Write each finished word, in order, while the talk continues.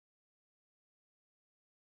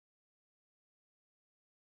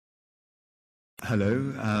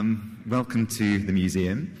Hello, welcome to the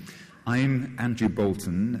museum. I'm Andrew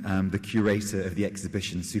Bolton, the curator of the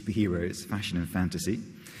exhibition Superheroes, Fashion and Fantasy,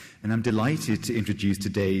 and I'm delighted to introduce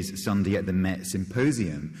today's Sunday at the Met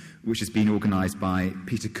Symposium, which has been organised by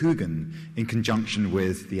Peter Coogan in conjunction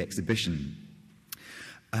with the exhibition.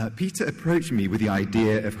 Peter approached me with the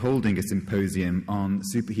idea of holding a symposium on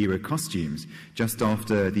superhero costumes just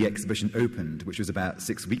after the exhibition opened, which was about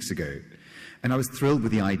 6 weeks ago, and I was thrilled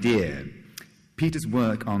with the idea. Peter's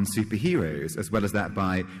work on superheroes, as well as that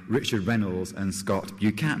by Richard Reynolds and Scott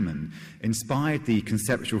Buchapman, inspired the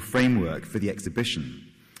conceptual framework for the exhibition.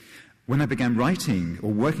 When I began writing or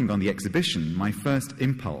working on the exhibition, my first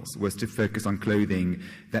impulse was to focus on clothing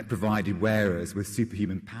that provided wearers with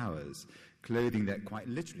superhuman powers, clothing that quite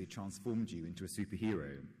literally transformed you into a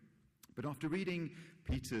superhero. But after reading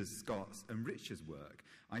Peter's, Scott's, and Richard's work,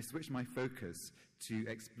 I switched my focus to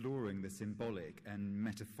exploring the symbolic and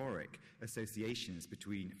metaphoric associations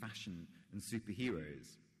between fashion and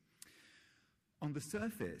superheroes. On the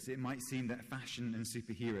surface, it might seem that fashion and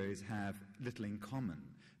superheroes have little in common,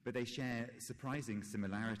 but they share surprising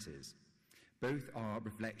similarities. Both are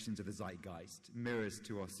reflections of the zeitgeist, mirrors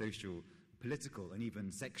to our social, political, and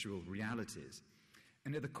even sexual realities.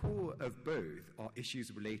 And at the core of both are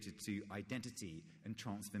issues related to identity and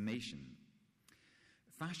transformation.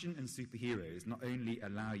 Fashion and superheroes not only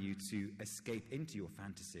allow you to escape into your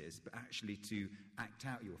fantasies, but actually to act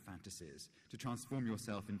out your fantasies, to transform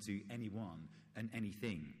yourself into anyone and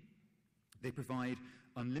anything. They provide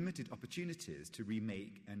unlimited opportunities to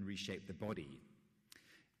remake and reshape the body.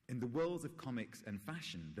 In the worlds of comics and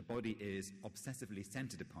fashion, the body is obsessively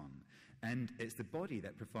centered upon, and it's the body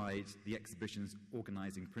that provides the exhibition's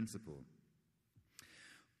organizing principle.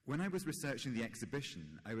 When I was researching the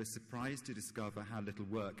exhibition, I was surprised to discover how little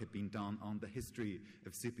work had been done on the history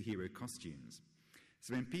of superhero costumes.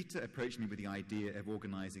 So when Peter approached me with the idea of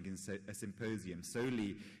organizing a symposium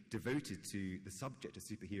solely devoted to the subject of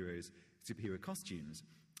superhero costumes,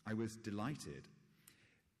 I was delighted.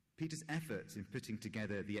 Peter's efforts in putting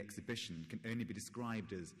together the exhibition can only be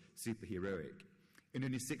described as superheroic. In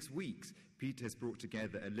only 6 weeks, Peter has brought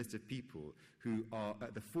together a list of people who are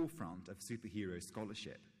at the forefront of superhero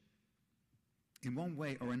scholarship. In one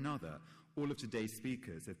way or another, all of today's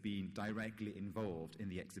speakers have been directly involved in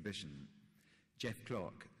the exhibition. Jeff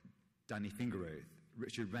Clark, Danny Fingeroth,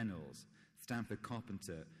 Richard Reynolds, Stanford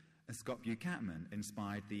Carpenter, and Scott Buchapman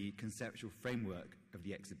inspired the conceptual framework of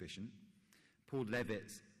the exhibition. Paul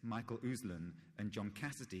Levitt, Michael Uslan, and John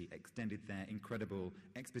Cassidy extended their incredible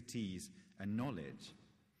expertise and knowledge.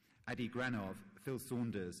 Adi Granov, Phil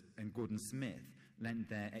Saunders, and Gordon Smith lent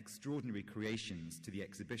their extraordinary creations to the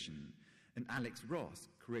exhibition, and Alex Ross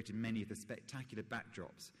created many of the spectacular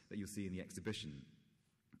backdrops that you'll see in the exhibition.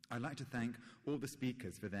 I'd like to thank all the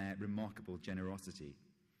speakers for their remarkable generosity.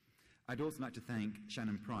 I'd also like to thank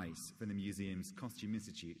Shannon Price from the museum's Costume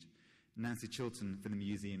Institute, Nancy Chilton from the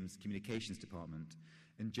museum's Communications Department,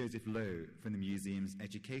 and Joseph Lowe from the museum's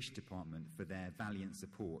Education Department for their valiant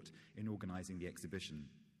support in organising the exhibition.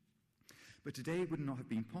 But today would not have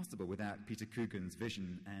been possible without Peter Coogan's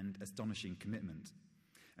vision and astonishing commitment.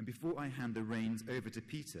 And before I hand the reins over to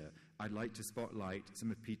Peter, I'd like to spotlight some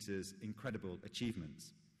of Peter's incredible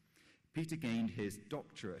achievements. Peter gained his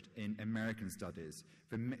doctorate in American Studies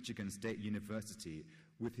from Michigan State University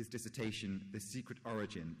with his dissertation, The Secret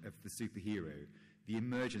Origin of the Superhero, the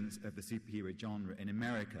emergence of the superhero genre in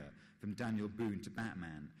America from Daniel Boone to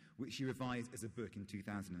Batman, which he revised as a book in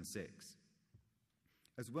 2006.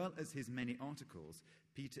 As well as his many articles,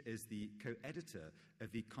 Peter is the co-editor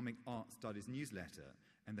of the Comic Art Studies newsletter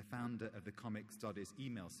and the founder of the Comic Studies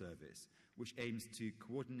email service, which aims to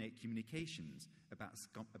coordinate communications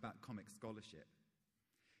about comic scholarship.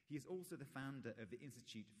 He is also the founder of the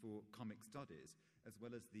Institute for Comic Studies, as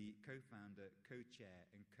well as the co-founder, co-chair,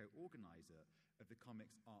 and co-organizer of the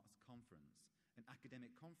Comics Arts Conference, an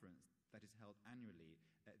academic conference that is held annually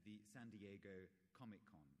at the San Diego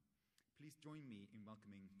Comic-Con. Please join me in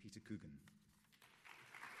welcoming Peter Coogan.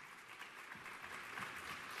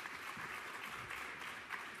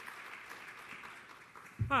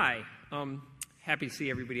 Hi, happy to see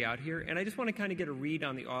everybody out here, and I just want to kind of get a read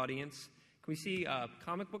on the audience. Can we see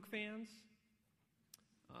comic book fans?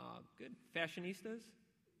 Good. Fashionistas?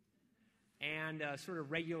 And sort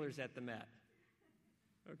of regulars at the Met.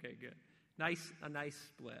 Okay, good. A nice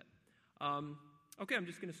split. Okay, I'm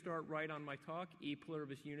just going to start right on my talk, E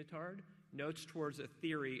Pluribus Unitard, Notes Towards a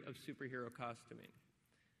Theory of Superhero Costuming.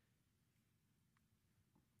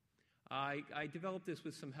 I developed this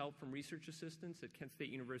with some help from research assistants at Kent State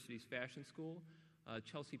University's Fashion School,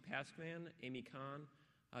 Chelsea Paskman, Amy Kahn,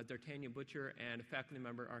 D'Artagnan Butcher, and a faculty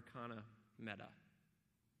member, Arcana meta.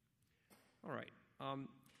 All right.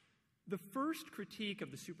 The first critique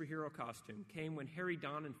of the superhero costume came when Harry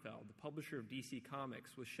Donenfeld, the publisher of DC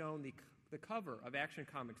Comics, was shown the cover of Action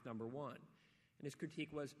Comics #1. And his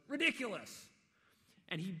critique was, ridiculous!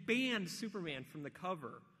 And he banned Superman from the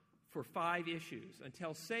cover for 5 issues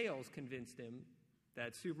until sales convinced him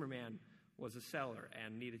that Superman was a seller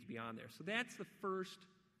and needed to be on there. So that's the first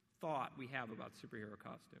thought we have about superhero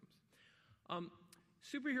costumes.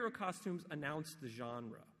 Superhero costumes announce the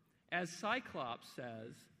genre. As Cyclops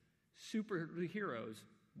says, superheroes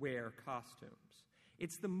wear costumes.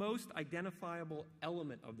 It's the most identifiable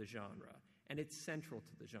element of the genre, and it's central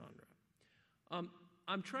to the genre.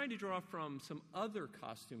 I'm trying to draw from some other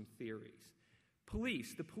costume theories.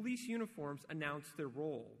 The police uniforms announce their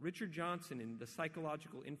role. Richard Johnson, in The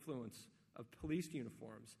Psychological Influence of Police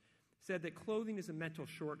Uniforms, said that clothing is a mental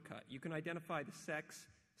shortcut. You can identify the sex,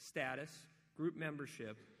 status, group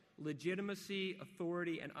membership, legitimacy,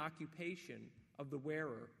 authority, and occupation of the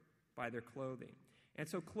wearer by their clothing. And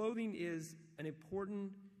so clothing is an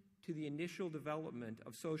important to the initial development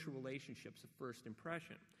of social relationships of first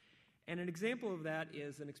impression. And an example of that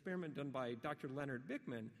is an experiment done by Dr. Leonard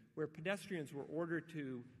Bickman, where pedestrians were ordered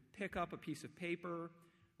to pick up a piece of paper,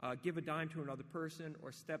 give a dime to another person,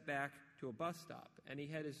 or step back to a bus stop. And he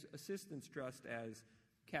had his assistants dressed as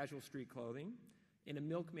casual street clothing, in a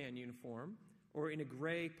milkman uniform, or in a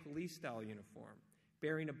gray police-style uniform,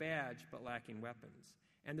 bearing a badge but lacking weapons.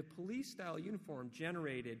 And the police-style uniform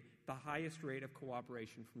generated the highest rate of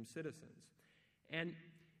cooperation from citizens. And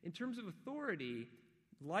in terms of authority,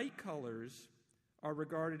 light colors are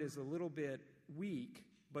regarded as a little bit weak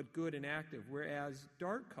but good and active, whereas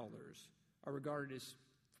dark colors are regarded as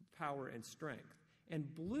power and strength.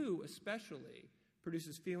 And blue especially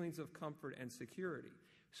produces feelings of comfort and security.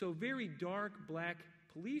 So very dark black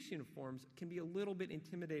police uniforms can be a little bit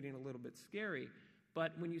intimidating, a little bit scary,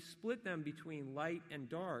 but when you split them between light and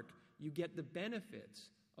dark, you get the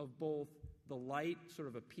benefits of both the light sort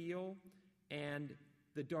of appeal and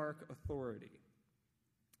the dark authority.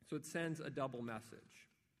 So it sends a double message.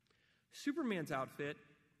 Superman's outfit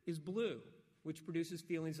is blue, which produces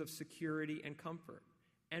feelings of security and comfort,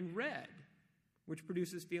 and red, which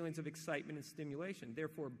produces feelings of excitement and stimulation.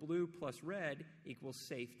 Therefore, blue plus red equals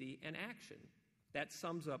safety and action. That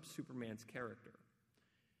sums up Superman's character.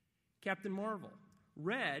 Captain Marvel.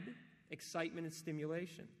 Red, excitement and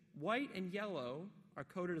stimulation. White and yellow are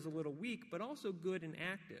coded as a little weak, but also good and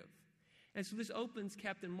active. And so this opens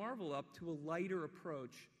Captain Marvel up to a lighter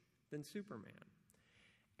approach than Superman.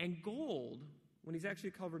 And gold, when he's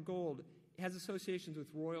actually covered gold, has associations with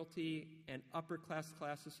royalty and upper class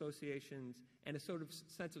associations and a sort of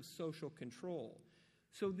sense of social control.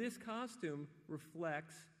 So this costume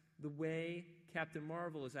reflects the way Captain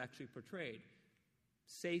Marvel is actually portrayed.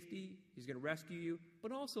 Safety, he's going to rescue you,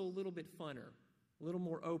 but also a little bit funner, a little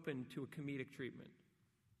more open to a comedic treatment.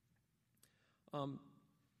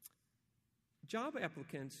 Job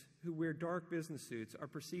applicants who wear dark business suits are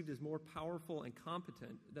perceived as more powerful and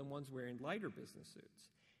competent than ones wearing lighter business suits.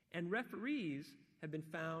 And referees have been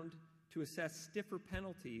found to assess stiffer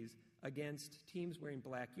penalties against teams wearing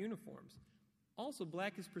black uniforms. Also,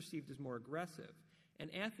 black is perceived as more aggressive,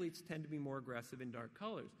 and athletes tend to be more aggressive in dark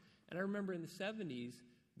colors. And I remember in the 70s,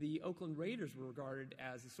 the Oakland Raiders were regarded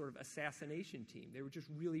as a sort of assassination team. They were just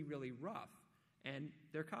really, really rough, and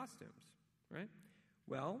their costumes, right?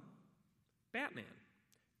 Well, Batman.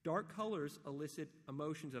 Dark colors elicit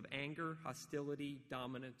emotions of anger, hostility,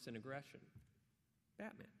 dominance, and aggression.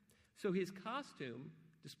 Batman. So his costume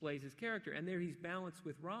displays his character, and there he's balanced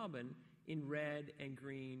with Robin in red and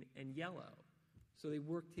green and yellow. So they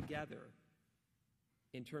work together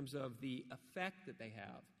in terms of the effect that they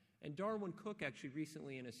have. And Darwin Cook actually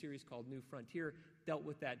recently in a series called New Frontier dealt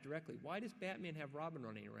with that directly. Why does Batman have Robin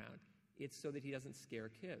running around? It's so that he doesn't scare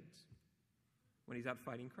kids when he's out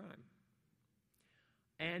fighting crime.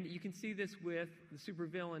 And you can see this with the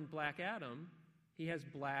supervillain Black Adam. He has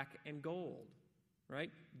black and gold,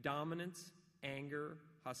 right? Dominance, anger,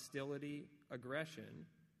 hostility, aggression,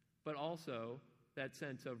 but also that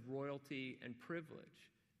sense of royalty and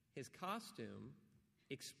privilege. His costume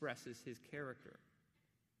expresses his character.